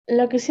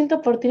Lo que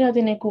siento por ti no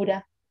tiene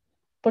cura,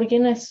 porque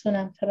no es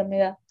una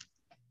enfermedad.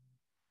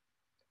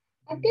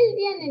 Aquel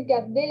día en el que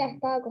Abdela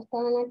estaba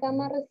acostada en la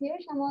cama, recibió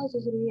el llamado de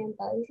su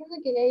sirvienta, diciendo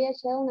que le había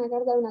llegado una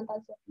carta de una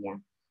tal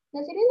Sofía.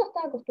 La sirvienta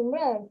estaba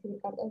acostumbrada a recibir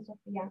cartas de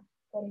Sofía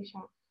por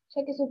ella,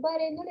 ya que su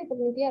padre no le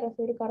permitía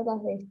recibir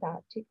cartas de esta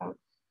chica,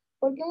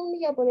 porque un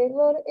día por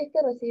error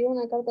este recibió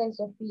una carta de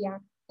Sofía,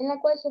 en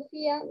la cual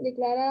Sofía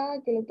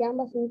declaraba que lo que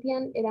ambas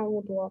sentían era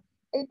mutuo.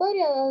 El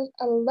padre,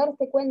 al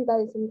darse cuenta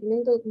del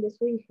sentimiento de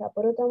su hija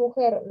por otra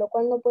mujer, lo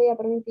cual no podía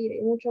permitir,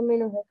 y mucho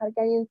menos dejar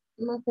que alguien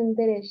más se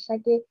entere, ya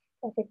que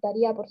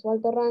afectaría por su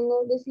alto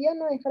rango, decidió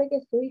no dejar que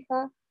su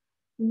hija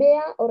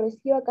vea o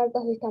reciba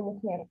cartas de esta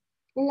mujer.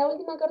 En la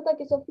última carta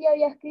que Sofía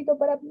había escrito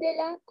para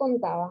Abdela,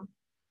 contaba: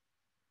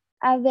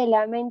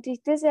 Adela, me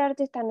entristece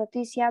darte esta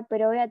noticia,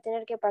 pero voy a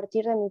tener que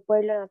partir de mi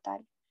pueblo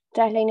natal,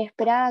 tras la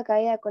inesperada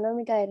caída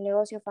económica del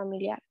negocio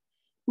familiar.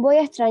 Voy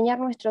a extrañar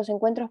nuestros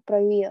encuentros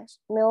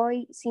prohibidos. Me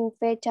voy sin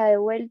fecha de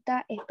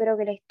vuelta. Espero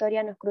que la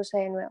historia nos cruce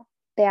de nuevo.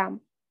 Te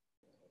amo.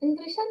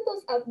 Entre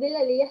llantos,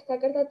 Abdela leía esta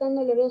carta tan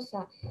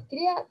dolorosa.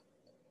 Quería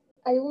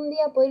algún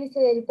día poder irse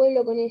del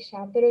pueblo con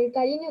ella, pero el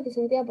cariño que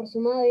sentía por su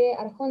madre,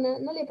 Arjona,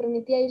 no le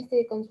permitía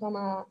irse con su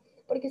amada,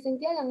 porque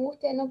sentía la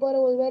angustia de no poder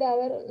volver a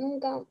ver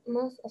nunca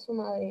más a su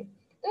madre.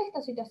 Toda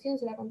esta situación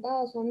se la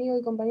contaba a su amigo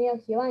y compañero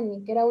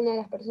Giovanni, que era una de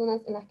las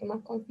personas en las que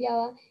más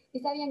confiaba y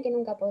sabían que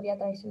nunca podría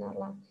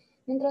traicionarla.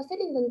 Mientras él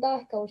intentaba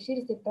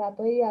escabullirse para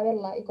poder ir a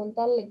verla y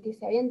contarle que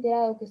se había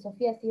enterado que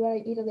Sofía se iba a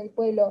ir del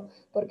pueblo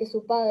porque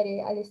su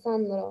padre,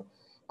 Alessandro,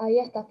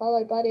 había estafado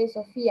al padre de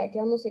Sofía,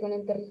 quedándose con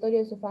el territorio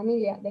de su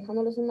familia,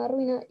 dejándolos en la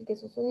ruina, y que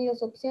sus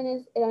únicas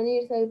opciones eran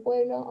irse del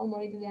pueblo o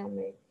morir de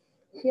hambre.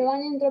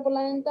 Giovanni entró por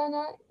la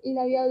ventana y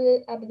la vio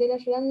a Abdela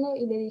llorando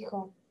y le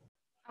dijo: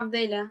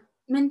 Abdela,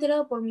 me he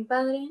enterado por mi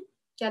padre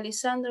que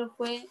Alessandro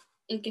fue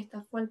el que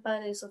estafó al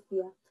padre de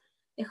Sofía,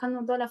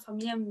 dejando a toda la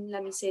familia en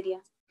la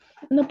miseria.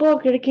 No puedo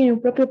creer que mi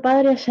propio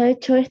padre haya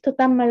hecho esto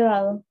tan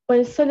malvado, por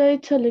el solo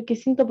hecho de lo que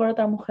siento por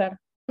otra mujer.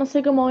 No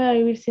sé cómo voy a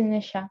vivir sin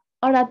ella.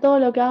 Ahora todo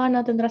lo que haga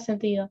no tendrá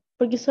sentido,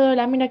 porque solo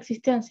la mera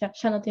existencia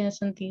ya no tiene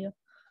sentido.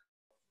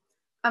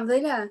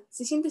 Abdela,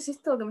 si sientes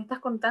esto que me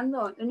estás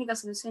contando, la única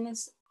solución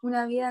es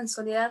una vida en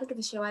soledad que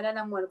te llevará a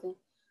la muerte,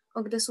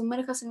 o que te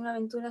sumerjas en una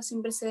aventura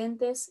sin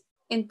precedentes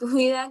en tu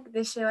vida que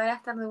te llevará a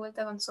estar de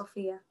vuelta con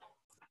Sofía.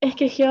 Es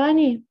que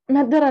Giovanni me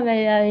aterra la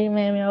idea de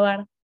irme de mi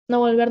hogar, no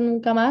volver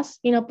nunca más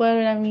y no poder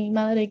ver a mi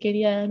madre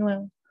querida de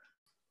nuevo.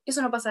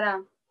 Eso no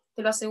pasará,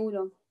 te lo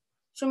aseguro.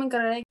 Yo me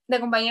encargaré de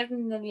acompañarte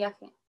en el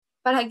viaje,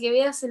 para que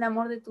veas el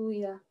amor de tu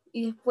vida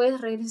y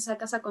después regreses a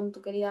casa con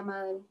tu querida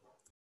madre.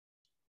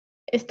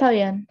 Está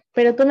bien,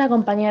 pero tú me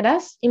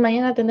acompañarás y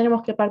mañana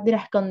tendremos que partir a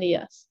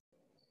escondidas.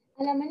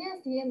 A la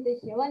mañana siguiente,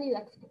 Giovanni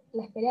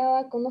la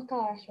esperaba con dos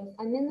caballos,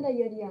 Almendra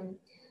y Orión.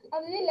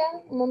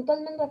 Abdela montó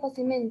Almendra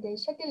fácilmente,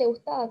 ya que le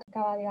gustaba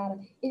cabalgar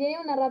y tenía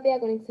una rápida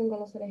conexión con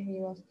los seres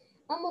vivos.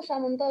 Ambos, ya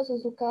montados en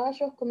sus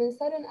caballos,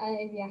 comenzaron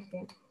el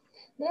viaje.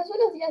 Tras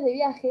unos días de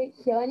viaje,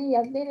 Giovanni y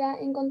Abdela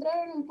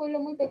encontraron un pueblo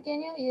muy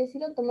pequeño y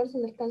decidieron tomarse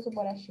un descanso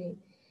por allí.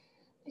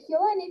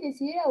 Giovanni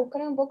decidió ir a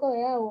buscar un poco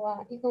de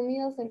agua y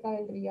comida cerca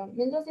del río.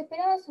 Mientras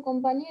esperaba a su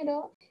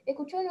compañero,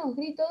 escuchó unos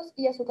gritos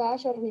y a su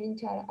caballo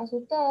relinchar.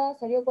 Asustada,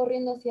 salió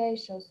corriendo hacia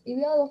ellos y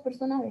vio a dos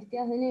personas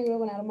vestidas de negro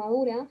con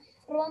armadura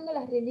robando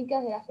las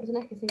reliquias de las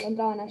personas que se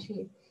encontraban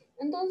allí.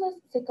 Entonces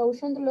se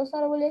escabulló entre los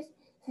árboles,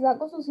 se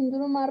sacó su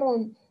cinturón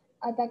marrón,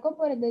 atacó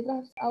por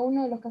detrás a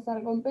uno de los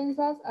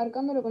cazarrecompensas,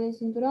 arcándolo con el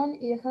cinturón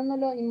y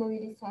dejándolo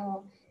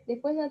inmovilizado.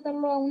 Después de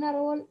atarlo a un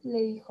árbol,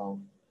 le dijo: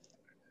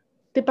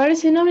 ¿Te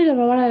parece noble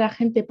robar a la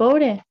gente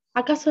pobre?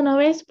 ¿Acaso no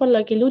ves por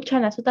lo que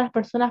luchan las otras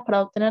personas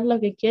para obtener lo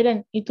que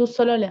quieren y tú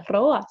solo les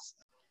robas?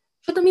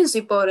 Yo también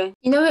soy pobre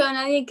y no veo a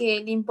nadie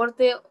que le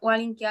importe o a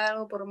alguien que haga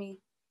algo por mí.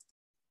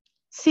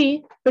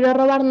 Sí, pero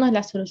robar no es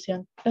la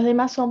solución. Los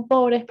demás son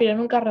pobres, pero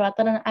nunca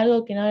arrebataron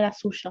algo que no era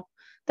suyo.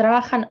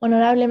 Trabajan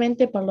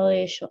honorablemente por lo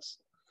de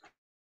ellos.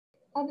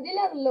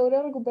 Abdela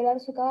logró recuperar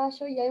su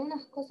caballo y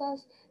algunas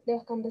cosas de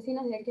los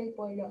campesinos de aquel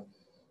pueblo.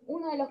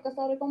 Uno de los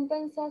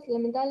cazarrecompensas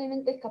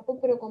lamentablemente escapó,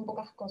 pero con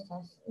pocas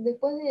cosas.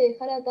 Después de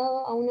dejar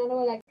atado a un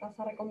árbol al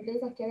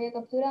cazarrecompensas que había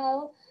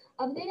capturado,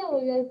 Abdela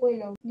volvió al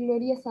pueblo,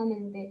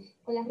 gloriosamente,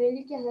 con las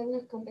reliquias de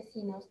algunos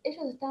campesinos.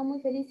 Ellos estaban muy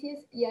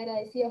felices y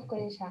agradecidos con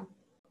ella.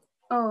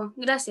 Oh,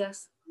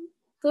 gracias.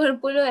 Todo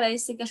el pueblo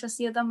agradece que haya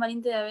sido tan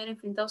valiente de haber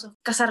enfrentado a esos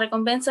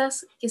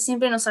cazarrecompensas que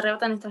siempre nos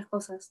arrebatan nuestras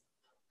cosas.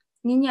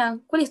 Niña,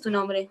 ¿cuál es tu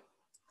nombre?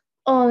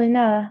 Oh, de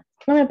nada.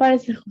 No me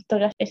parece justo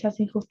que haya esas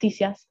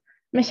injusticias.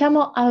 Me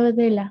llamo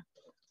Abdela.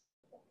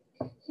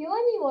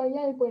 Giovanni volvió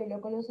al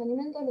pueblo con los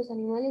alimentos de los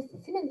animales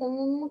sin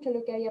entender mucho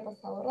lo que había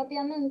pasado.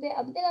 Rápidamente,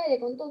 Abdela le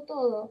contó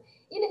todo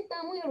y él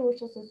estaba muy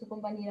orgulloso de su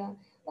compañera.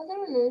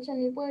 Pasaron la noche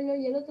en el pueblo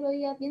y el otro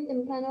día, bien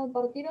temprano,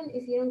 partieron y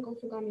siguieron con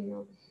su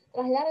camino.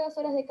 Tras largas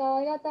horas de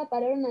cabalgata,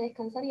 pararon a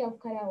descansar y a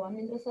buscar agua.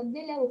 Mientras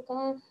Abdela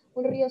buscaba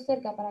un río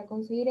cerca para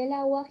conseguir el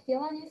agua,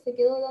 Giovanni se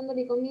quedó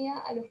dándole comida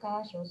a los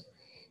caballos.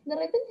 De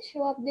repente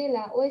llegó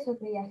Abdela, o eso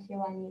creía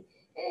Giovanni,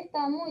 Él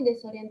estaba muy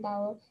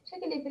desorientado, ya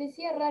que le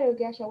parecía raro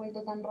que haya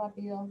vuelto tan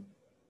rápido.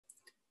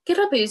 ¡Qué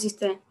rápido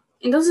hiciste!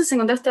 ¿Entonces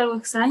encontraste algo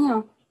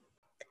extraño?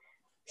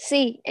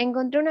 Sí,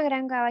 encontré una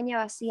gran cabaña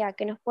vacía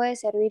que nos puede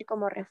servir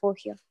como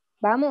refugio.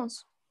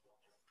 ¿Vamos?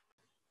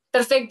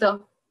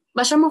 Perfecto.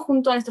 Vayamos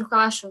junto a nuestros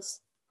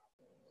caballos.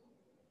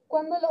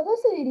 Cuando los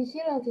dos se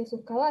dirigieron hacia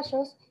sus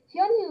caballos,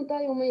 Giovanni notó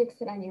algo muy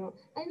extraño.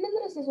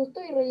 Almendra se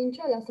asustó y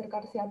relinchó al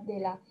acercarse a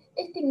Abdela.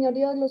 Este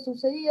ignoró lo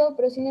sucedido,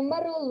 pero sin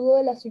embargo dudó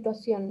de la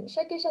situación,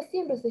 ya que ella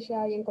siempre se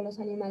llevaba bien con los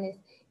animales,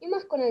 y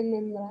más con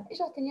Almendra.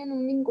 Ellos tenían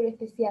un vínculo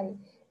especial.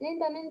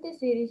 Lentamente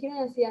se dirigieron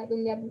hacia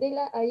donde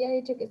Abdela había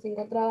dicho que se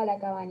encontraba la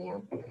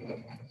cabaña.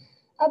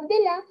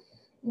 Abdela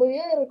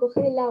volvió de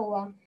recoger el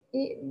agua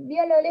y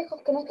vio a lo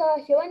lejos que no estaba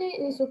Giovanni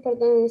ni sus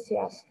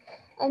pertenencias.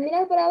 Al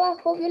mirar para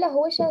abajo, vio las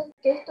huellas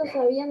que estos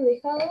habían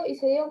dejado y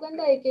se dio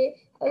cuenta de que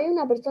había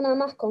una persona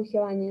más con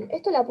Giovanni.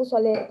 Esto la puso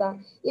alerta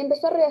y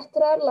empezó a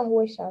rastrear las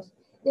huellas.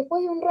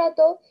 Después de un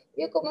rato,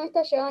 vio cómo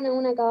éstas llegaban a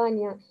una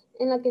cabaña,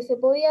 en la que se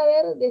podía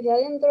ver desde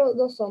adentro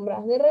dos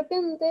sombras. De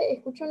repente,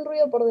 escuchó un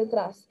ruido por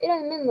detrás. Era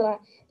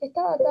Almendra, que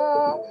estaba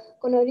atada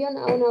con Orión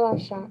a una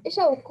valla.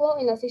 Ella buscó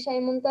en la silla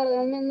de montar de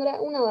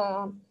Almendra una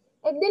daga.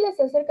 Abdela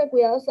se acerca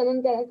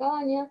cuidadosamente a la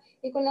cabaña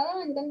y con la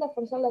daga intenta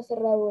forzar la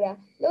cerradura.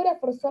 Logra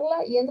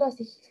forzarla y entra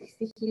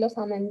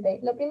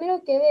sigilosamente. Lo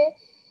primero que ve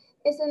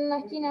es en una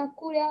esquina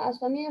oscura a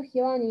su amigo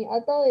Giovanni,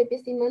 atado de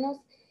pies y manos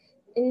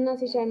en una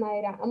silla de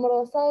madera,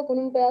 amordazado con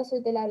un pedazo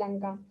de tela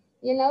blanca.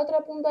 Y en la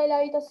otra punta de la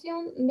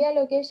habitación ve a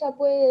lo que ella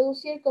puede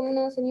deducir como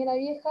una señora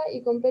vieja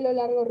y con pelo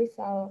largo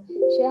rizado,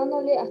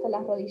 llegándole hasta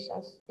las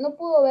rodillas. No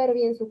pudo ver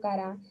bien su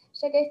cara,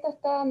 ya que ésta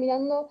estaba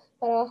mirando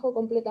para abajo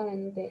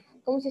completamente,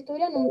 como si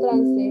estuviera en un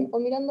trance, o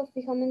mirando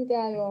fijamente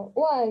a algo,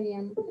 o a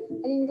alguien.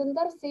 Al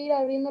intentar seguir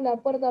abriendo la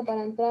puerta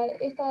para entrar,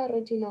 ésta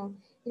rechinó,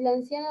 y la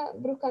anciana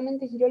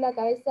bruscamente giró la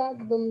cabeza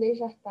donde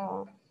ella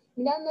estaba,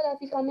 mirándola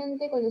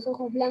fijamente con los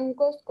ojos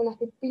blancos, con las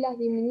pupilas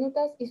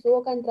diminutas y su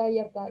boca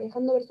entreabierta,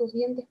 dejando ver sus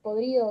dientes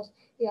podridos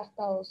y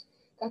gastados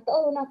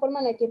de una forma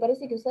en la que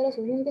parece que usara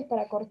sus dientes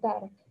para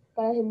cortar,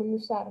 para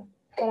desmenuzar,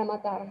 para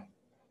matar.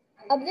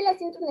 Abdela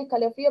siente un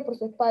escalofrío por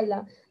su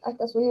espalda,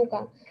 hasta su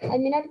nuca, al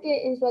mirar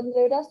que en su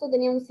antebrazo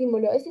tenía un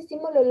símbolo. Ese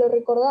símbolo lo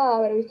recordaba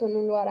haber visto en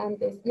un lugar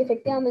antes, y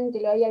efectivamente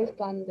lo había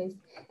visto antes,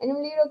 en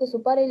un libro que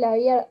su padre le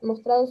había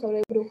mostrado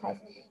sobre brujas,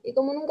 y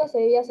como nunca se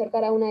debía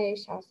acercar a una de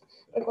ellas.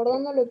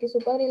 Recordando lo que su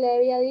padre le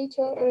había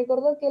dicho,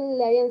 recordó que él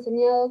le había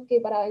enseñado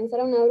que para vencer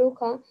a una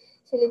bruja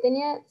se le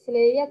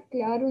debía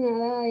clavar una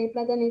daga de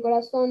plata en el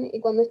corazón y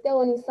cuando esté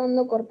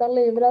agonizando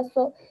cortarle el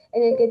brazo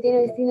en el que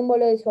tiene el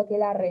símbolo de su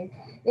aquelarre.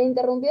 Le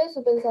interrumpió de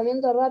su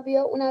pensamiento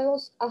rápido una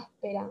voz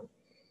áspera.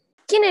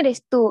 ¿Quién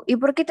eres tú y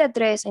por qué te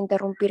atreves a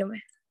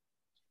interrumpirme?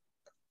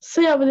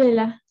 Soy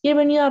Abdela y he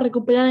venido a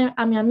recuperar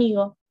a mi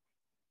amigo.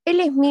 Él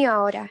es mío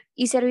ahora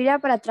y servirá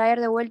para traer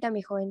de vuelta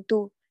mi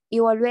juventud y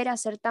volver a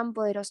ser tan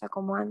poderosa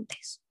como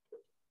antes.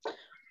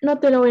 No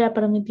te lo voy a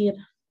permitir.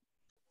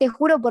 Te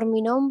juro por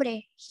mi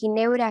nombre,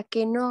 Ginebra,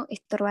 que no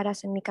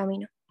estorbarás en mi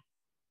camino.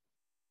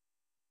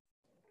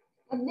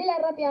 Abdela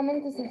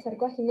rápidamente se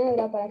acercó a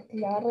Ginebra para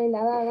clavarle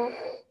la daga,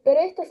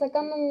 pero esta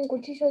sacando un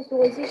cuchillo de su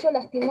bolsillo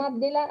lastimó a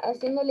Abdela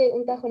haciéndole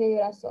un tajo en el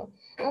brazo.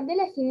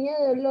 Abdela gimió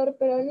de dolor,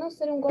 pero al no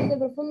ser un corte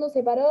profundo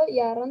se paró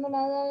y agarrando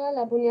la daga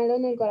la apuñaló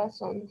en el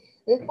corazón.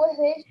 Después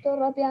de esto,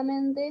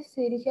 rápidamente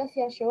se dirigió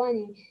hacia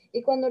Giovanni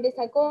y cuando le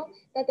sacó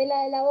la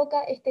tela de la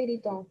boca, este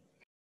gritó.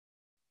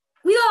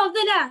 ¡Cuidado,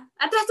 Abdela!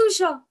 ¡Atrás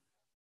tuyo!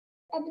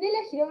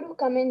 Abdela giró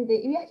bruscamente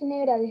y vio a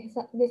Ginebra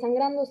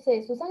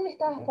desangrándose. Su sangre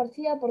estaba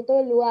esparcida por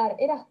todo el lugar.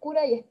 Era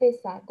oscura y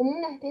espesa, como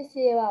una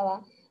especie de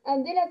baba.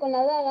 Abdela, con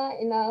la daga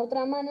en la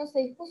otra mano, se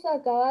dispuso a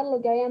acabar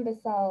lo que había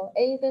empezado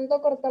e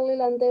intentó cortarle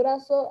el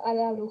antebrazo a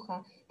la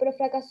bruja, pero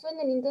fracasó en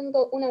el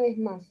intento una vez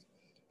más.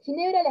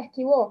 Ginebra la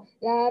esquivó,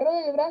 la agarró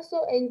del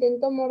brazo e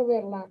intentó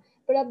morderla,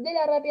 pero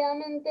Abdela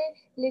rápidamente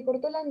le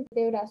cortó el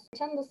antebrazo,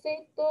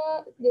 echándose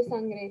toda de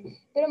sangre,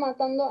 pero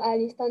matando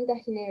al instante a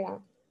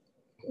Ginebra.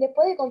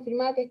 Después de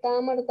confirmar que estaba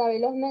muerta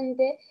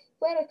velozmente,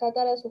 fue a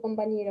rescatar a su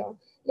compañero.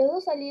 Los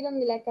dos salieron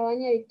de la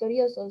cabaña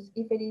victoriosos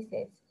y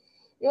felices.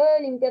 Luego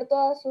de limpiar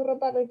toda su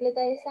ropa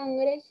repleta de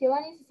sangre,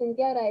 Giovanni se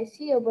sentía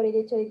agradecido por el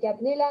hecho de que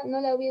Abdela no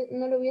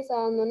lo hubiese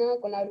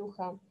abandonado con la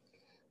bruja.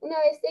 Una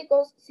vez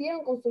secos,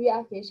 siguieron con su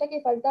viaje, ya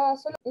que faltaba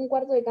solo un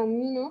cuarto de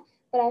camino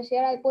para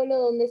llegar al pueblo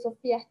donde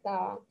Sofía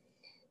estaba.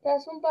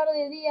 Tras un par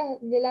de días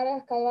de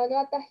largas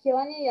cabalgatas,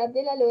 Giovanni y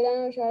Abdela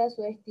lograron llegar a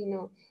su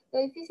destino. Lo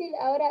difícil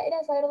ahora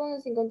era saber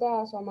dónde se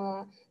encontraba su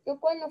amada, lo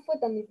cual no fue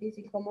tan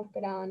difícil como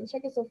esperaban, ya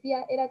que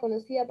Sofía era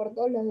conocida por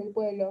todos los del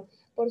pueblo,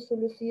 por su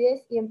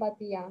lucidez y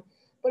empatía.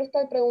 Por esto,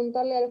 al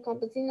preguntarle a los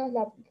campesinos,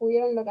 la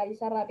pudieron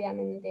localizar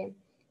rápidamente.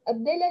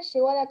 Abdela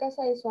llegó a la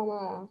casa de su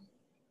amada.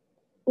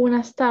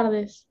 Buenas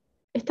tardes.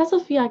 ¿Está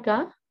Sofía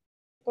acá?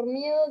 Por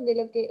miedo de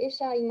lo que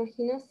ella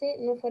imaginase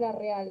no fuera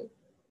real.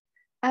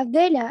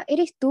 Abdela,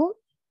 ¿eres tú?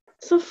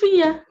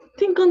 Sofía,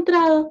 te he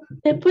encontrado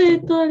después de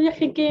todo el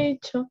viaje que he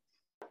hecho.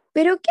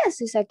 ¿Pero qué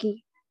haces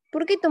aquí?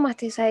 ¿Por qué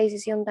tomaste esa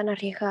decisión tan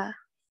arriesgada?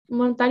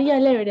 Montaría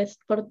el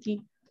Everest por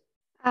ti.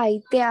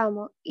 Ay, te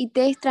amo y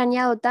te he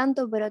extrañado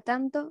tanto, pero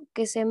tanto,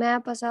 que se me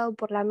ha pasado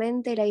por la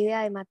mente la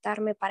idea de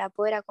matarme para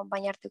poder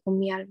acompañarte con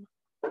mi alma.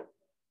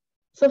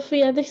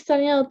 Sofía, te he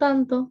extrañado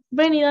tanto.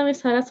 Ven y dame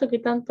ese abrazo que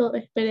tanto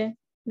esperé.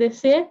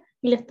 Deseé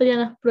y la historia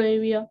nos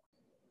prohibió.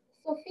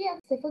 Sofía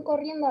se fue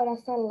corriendo a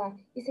abrazarla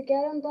y se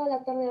quedaron toda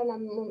la tarde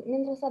hablando.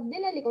 Mientras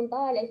Abdela le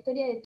contaba la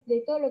historia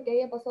de todo lo que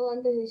había pasado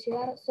antes de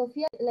llegar,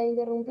 Sofía la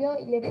interrumpió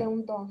y le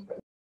preguntó: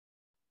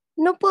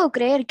 No puedo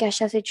creer que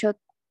hayas hecho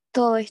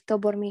todo esto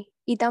por mí,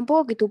 y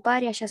tampoco que tu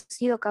padre haya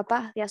sido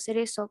capaz de hacer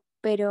eso,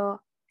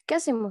 pero ¿qué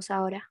hacemos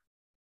ahora?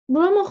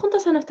 Volvamos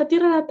juntos a nuestra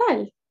tierra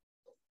natal.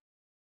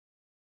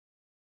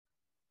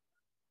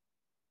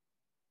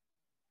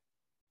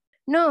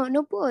 No,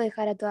 no puedo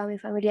dejar a toda mi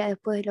familia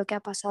después de lo que ha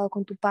pasado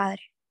con tu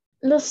padre.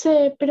 Lo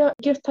sé, pero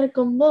quiero estar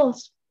con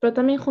vos, pero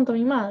también junto a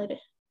mi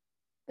madre.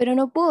 Pero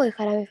no puedo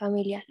dejar a mi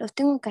familia, los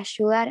tengo que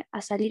ayudar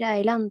a salir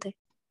adelante.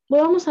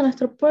 Volvamos a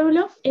nuestro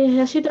pueblo y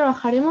desde allí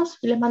trabajaremos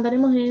y les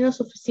mandaremos dinero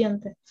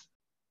suficiente.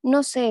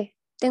 No sé,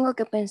 tengo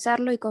que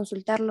pensarlo y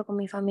consultarlo con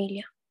mi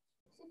familia.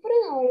 Se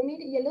fueron a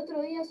dormir y el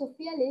otro día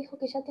Sofía le dijo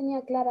que ya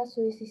tenía clara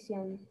su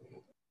decisión.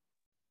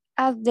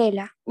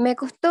 Abdela, me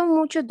costó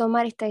mucho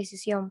tomar esta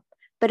decisión,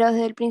 pero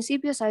desde el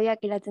principio sabía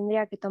que la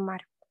tendría que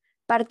tomar.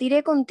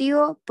 Partiré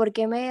contigo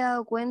porque me he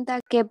dado cuenta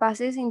que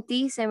pasé sin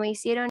ti se me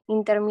hicieron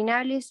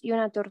interminables y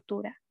una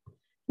tortura.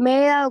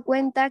 Me he dado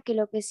cuenta que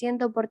lo que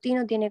siento por ti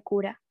no tiene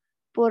cura,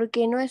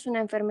 porque no es una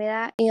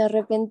enfermedad y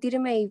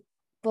arrepentirme y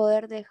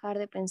poder dejar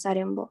de pensar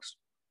en vos.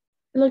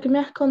 Lo que me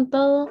has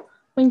contado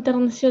me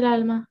enterneció el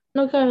alma.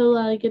 No cabe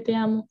duda de que te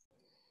amo.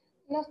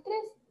 Los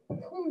tres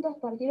juntos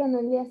partieron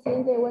al día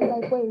siguiente de vuelta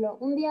al pueblo.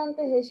 Un día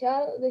antes de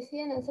llegar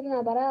deciden hacer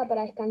una parada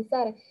para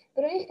descansar,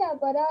 pero en esta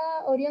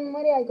parada Orión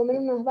muere al comer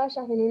unas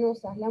bayas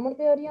venenosas. La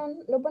muerte de Orión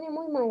lo pone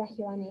muy mal a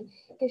Giovanni,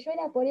 que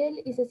llora por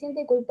él y se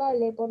siente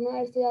culpable por no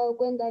haberse dado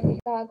cuenta de que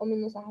estaba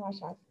comiendo esas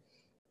bayas.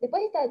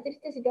 Después de esta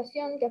triste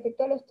situación que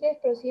afectó a los tres,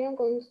 prosiguieron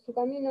con su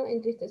camino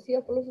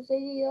entristecidos por lo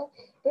sucedido,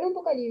 pero un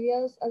poco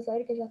aliviados al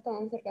saber que ya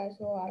estaban cerca de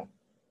su hogar.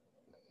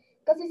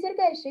 Casi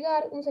cerca de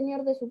llegar, un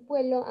señor de su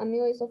pueblo,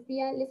 amigo de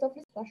Sofía, les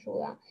ofrece su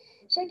ayuda,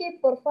 ya que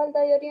por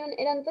falta de Orión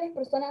eran tres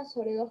personas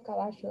sobre dos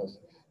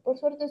caballos. Por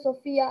suerte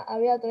Sofía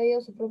había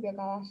traído su propio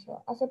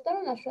caballo.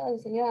 Aceptaron la ayuda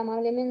del señor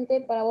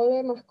amablemente para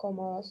volver más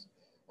cómodos.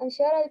 Al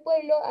llegar al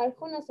pueblo,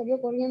 Arjona salió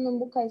corriendo en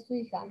busca de su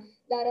hija,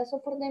 la abrazó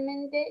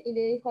fuertemente y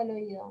le dijo al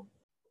oído: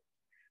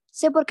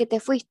 Sé por qué te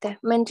fuiste,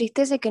 me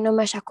entristece que no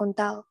me hayas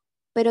contado,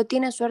 pero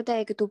tienes suerte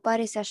de que tu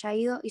padre se haya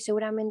ido y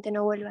seguramente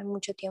no vuelva en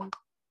mucho tiempo.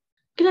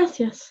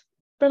 Gracias.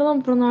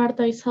 Perdón por no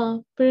haberte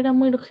avisado, pero era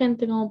muy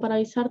urgente como para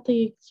avisarte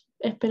y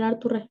esperar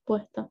tu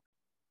respuesta.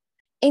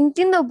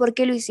 Entiendo por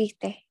qué lo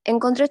hiciste.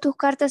 Encontré tus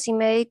cartas y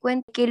me di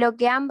cuenta que lo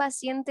que ambas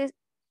sientes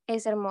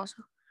es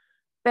hermoso.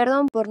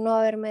 Perdón por no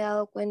haberme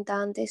dado cuenta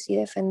antes y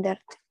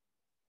defenderte.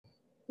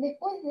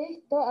 Después de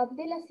esto,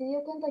 Abdela se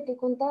dio cuenta que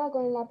contaba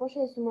con el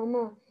apoyo de su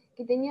mamá,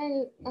 que tenía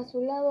a su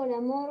lado el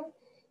amor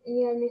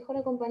y el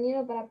mejor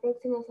compañero para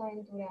próximas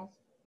aventuras.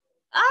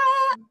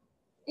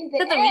 It's the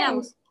Ya end!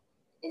 terminamos.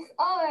 It's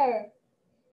over!